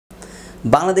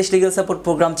Bangladesh legal support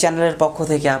programme চ্যানেলের পক্ষ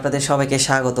থেকে আপনাদের সবাইকে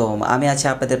স্বাগতম। আমি আছি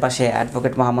আপনাদের পাশে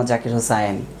অ্যাডভোকেট মোহাম্মদ জাকির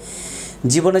হোসাইন।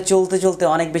 জীবনে চলতে চলতে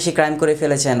অনেক বেশি ক্রাইম করে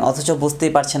ফেলেছেন, অথচ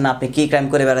বুঝতেই পারছেন না আপনি কী ক্রাইম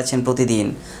করে বেড়াচ্ছেন প্রতিদিন।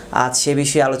 আজ সে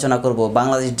বিষয়ে আলোচনা করব,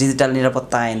 বাংলাদেশ ডিজিটাল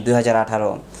নিরাপত্তা আইন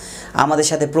 2018। আমাদের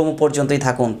সাথে প্রোমো পর্যন্তই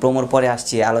থাকুন, প্রোমোর পরে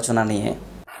আসছি আলোচনা নিয়ে।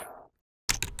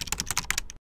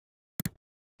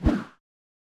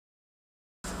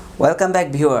 Welcome back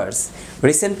viewers.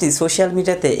 Recently social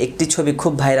মিডিয়াতে একটি ছবি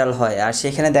খুব ভাইরাল হয়, আর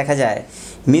সেখানে দেখা যায়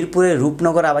মিরপুরের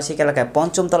রূপনগর আবাসিক এলাকায়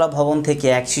 ৫ম তলা ভবন থেকে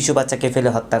এক শিশু বাচ্চাকে ফেলে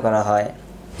হত্যা করা হয়।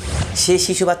 সেই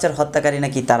শিশু বাচ্চার হত্যাকারী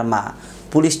নাকি তার মা।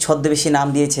 পুলিশ ছদ্মবেশী নাম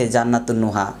দিয়েছে জান্নাতুন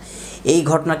নুহা। এই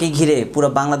ঘটনাকে ঘিরে পুরো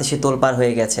বাংলাদেশে তোলপাড়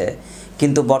হয়ে গেছে,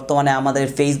 কিন্তু বর্তমানে আমাদের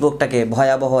ফেসবুকটাকে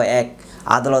ভয়াবহ এক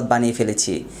আদালত বানিয়ে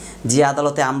ফেলেছি, যে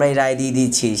আদালতে আমরাই রায় দিয়ে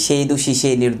দিয়েছি সেই দোষী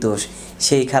সেই নির্দোষ,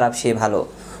 সেই খারাপ সেই ভালো।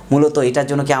 মূলত এটার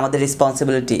জন্য কি আমাদের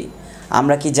রেসপন্সিবিলিটি?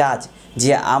 আমরা কি জাজ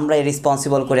যে আমরাই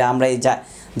রেসপন্সিবল করে আমরাই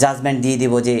জাজমেন্ট দিয়ে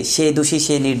দিব যে সে দোষী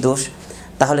সে নির্দোষ?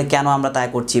 তাহলে কেন আমরা তাই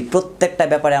করছি? প্রত্যেকটা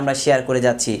ব্যাপারে আমরা শেয়ার করে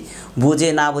যাচ্ছি, বুঝে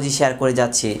না বুঝে শেয়ার করে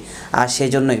যাচ্ছি, আর সেই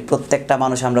জন্যই প্রত্যেকটা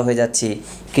মানুষ আমরা হয়ে যাচ্ছি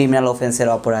ক্রিমিনাল অফেন্সের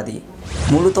অপরাধী।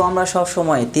 মূলত আমরা সব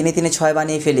সময় 3-3-6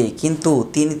 বানিয়ে ফেলি, কিন্তু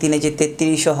 3-3 যে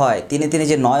 33 হয়, 3-3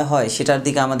 যে 9 হয়, সেটার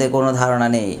দিকে আমাদের কোনো ধারণা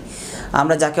নেই।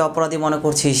 আমরা যাকে অপরাধী মনে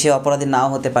করছি সে অপরাধী নাও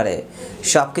হতে পারে।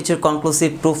 সব কিছুর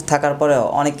কনক্লুসিভ প্রুফ থাকার পরেও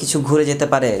অনেক কিছু ঘুরে যেতে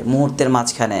পারে মুহূর্তের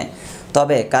মাঝখানে।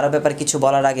 তবে কারো ব্যাপারে কিছু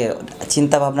বলার আগে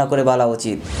চিন্তা ভাবনা করে বলা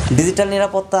উচিত। ডিজিটাল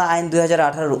নিরাপত্তা আইন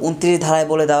 2018 29 ধারায়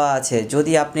বলে দেওয়া আছে,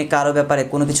 যদি আপনি কারো ব্যাপারে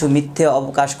কোনো কিছু মিথ্যে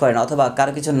অবকাশ করেন অথবা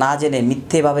কারো কিছু না জেনে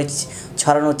মিথ্যেভাবে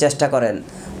ছড়ানোর চেষ্টা করেন,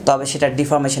 তবে সেটা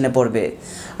ডিফরমেশনে পড়বে।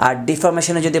 আর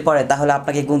ডিফরমেশনে যদি পড়ে তাহলে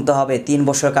আপনাকে গুনতে হবে 3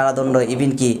 বছর কারাদণ্ড,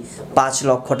 ইভেন কি 5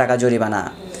 লক্ষ টাকা জরিমানা।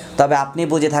 তবে আপনি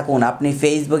বুঝে থাকুন, আপনি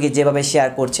ফেসবুকে যেভাবে শেয়ার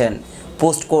করছেন,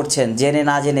 পোস্ট করছেন, জেনে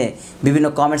না জেনে বিভিন্ন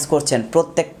কমেন্টস করছেন,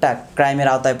 প্রত্যেকটা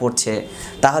ক্রাইমের আওতায় পড়ছে।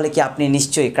 তাহলে কি আপনি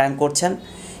নিশ্চয়ই ক্রাইম করছেন?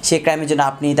 সেই ক্রাইমের জন্য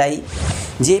আপনিই দায়ী।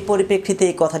 যে পরিপ্রেক্ষিতে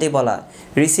এই কথাটি বলা,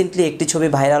 রিসেন্টলি একটি ছবি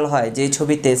ভাইরাল হয়, যে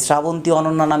ছবিতে শ্রাবন্তী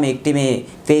অনন্যা নামে একটি মেয়ে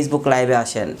ফেসবুক লাইভে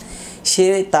আসেন। সে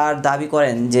তার দাবি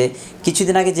করেন যে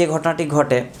কিছুদিন আগে যে ঘটনাটি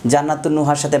ঘটে, জান্নাতুন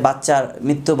নুহার সাথে বাচ্চার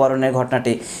মৃত্যুবরণের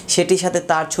ঘটনাটি, সেটির সাথে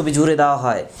তার ছবি জুড়ে দেওয়া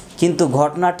হয়। কিন্তু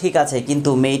ঘটনা ঠিক আছে, কিন্তু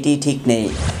মেয়েটি ঠিক নেই।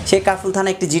 সে কাফরুল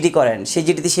থানায় একটি জিডি করেন। সেই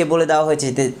জিডিতে সে বলে দেওয়া হয়েছে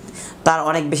যে তার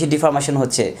অনেক বেশি ডিফরমেশন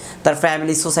হচ্ছে, তার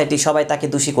ফ্যামিলি সোসাইটি সবাই তাকে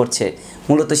দোষী করছে,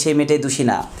 মূলত সেই মেয়েটাই দোষী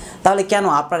না। তাহলে কেন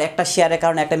আপনার একটা শেয়ারের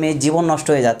কারণে একটা মেয়ের জীবন নষ্ট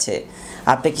হয়ে যাচ্ছে?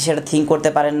 আপনি কি সেটা থিঙ্ক করতে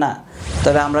পারেন না?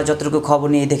 তবে আমরা যতটুকু খবর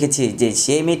নিয়ে দেখেছি যে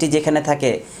সেই মেয়েটি যেখানে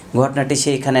থাকে ঘটনাটি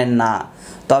সেইখানে না।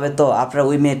 তবে তো আপনারা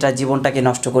ওই মেয়েটার জীবনটাকে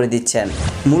নষ্ট করে দিচ্ছেন।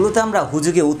 মূলত আমরা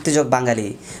হুজুগে উত্তেজক বাঙালি,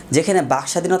 যেখানে বাক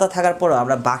স্বাধীনতা থাকার পরও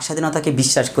আমরা বাক স্বাধীনতাকে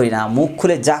বিশ্বাস করি না। মুখ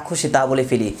খুলে যা খুশি তা বলে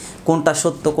ফেলি, কোনটা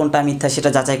সত্য কোনটা মিথ্যা সেটা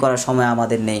যাচাই করার সময়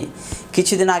আমাদের নেই।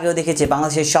 কিছুদিন আগেও দেখেছি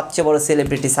বাংলাদেশের সবচেয়ে বড়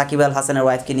সেলিব্রিটি সাকিব আল হাসানের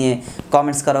ওয়াইফকে নিয়ে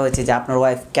কমেন্টস করা হয়েছে যে আপনার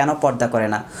ওয়াইফ কেন পর্দা করে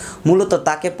না। মূলত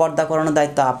তাকে পর্দা করানোর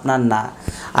দায়িত্ব আপনার না।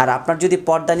 আর আপনার যদি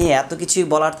পর্দা নিয়ে এত কিছুই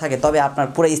বলার থাকে, তবে আপনার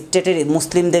পুরো স্টেটের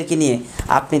মুসলিমদেরকে নিয়ে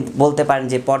আপনি বলতে পারেন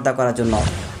যে পর্দা করার জন্য।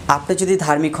 আপনি যদি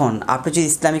ধার্মিক হন, আপনি যদি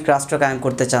ইসলামিক রাষ্ট্র কায়েম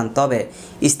করতে চান, তবে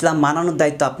ইসলাম মানানোর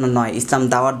দায়িত্ব আপনার নয়, ইসলাম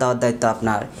দাওয়াত দেওয়ার দায়িত্ব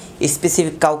আপনার।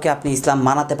 স্পেসিফিক কাউকে আপনি ইসলাম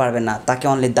মানাতে পারবেন না, তাকে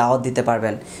অনলি দাওয়াত দিতে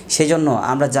পারবেন। সেজন্য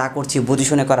আমরা যা করছি বুঝে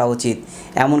শুনে করা উচিত,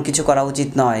 এমন কিছু করা উচিত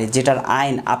নয় যেটার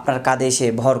আইন আপনার কাঁধে এসে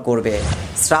ভর করবে।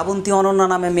 শ্রাবন্তী অনন্যা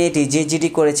নামে মেয়েটি যে জিডি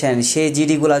করেছেন, সেই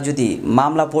জিডিগুলো যদি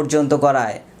মামলা পর্যন্ত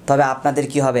করায়, তবে আপনাদের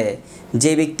কি হবে?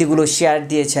 যে ব্যক্তিগুলো শেয়ার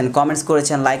দিয়েছেন, কমেন্টস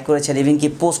করেছেন, লাইক করেছেন, ইভেন কি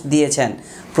পোস্ট দিয়েছেন,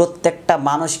 প্রত্যেকটা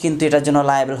মানুষ কিন্তু এটার জন্য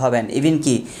লায়াবল হবেন, ইভেন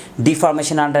কি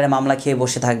ডিফরমেশন আন্ডারে মামলা খেয়ে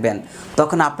বসে থাকবেন।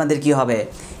 তখন আপনাদের কি হবে?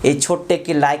 এই ছোট্ট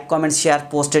একটি লাইক কমেন্ট শেয়ার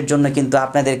পোস্টের জন্য কিন্তু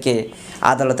আপনাদেরকে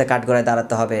আদালতে কাঠগড়ায়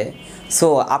দাঁড়াতে হবে। সো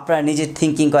আপনারা নিজে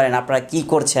থিঙ্কিং করেন, আপনারা কি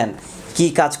করছেন, কি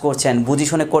কাজ করছেন, বুঝে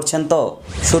শুনে করছেন তো?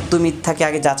 সত্য মিথ্যাকে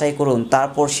আগে যাচাই করুন,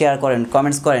 তারপর শেয়ার করেন,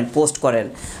 কমেন্টস করেন, পোস্ট করেন।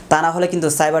 তা না হলে কিন্তু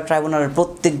সাইবার ট্রাইব্যুনালের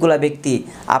প্রত্যেকগুলো ব্যক্তি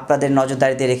আপনাদের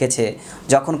নজরদারিতে রেখেছে।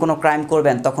 যখন কোনো ক্রাইম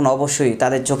করবেন তখন অবশ্যই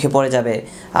তাদের চোখে পড়ে যাবে,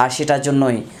 আর সেটার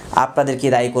জন্যই আপনাদেরকে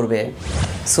দায়ী করবে।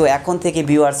 সো এখন থেকে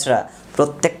ভিউয়ার্সরা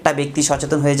প্রত্যেকটা ব্যক্তি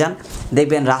সচেতন হয়ে যান,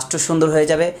 দেখবেন রাষ্ট্র সুন্দর হয়ে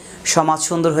যাবে, সমাজ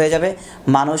সুন্দর হয়ে যাবে,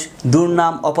 মানুষ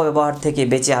দুর্নাম অপব্যবহার থেকে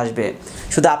বেঁচে আসবে।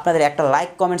 শুধু আপনাদের একটা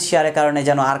লাইক কমেন্ট শেয়ারের কারণে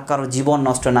যেন আর কারো জীবন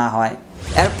নষ্ট না হয়।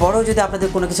 এরপরেও যদি আপনাদের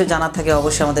কোনো কিছু জানার থাকে,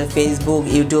 অবশ্যই আমাদের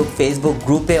ফেসবুক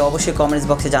গ্রুপে অবশ্যই কমেন্টস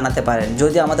বক্সে জানাতে পারেন।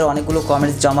 যদি আমাদের অনেকগুলো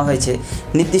কমেন্টস জমা হয়েছে,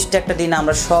 নির্দিষ্ট একটা দিনে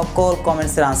আমরা সকল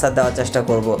কমেন্টসের আনসার দেওয়ার চেষ্টা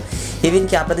করব। ইভেন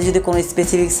কি আপনাদের যদি কোনো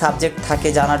স্পেসিফিক সাবজেক্ট থাকে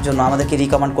জানার জন্য, আমাদেরকে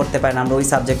রিকমেন্ড করতে পারেন, আমরা ওই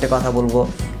সাবজেক্টে কথা বলবো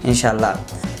ইনশাল্লাহ।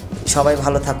 সবাই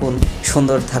ভালো থাকুন,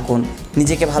 সুন্দর থাকুন,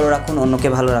 নিজেকে ভালো রাখুন, অন্যকে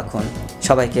ভালো রাখুন।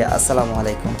 সবাইকে আসসালামু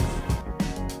আলাইকুম।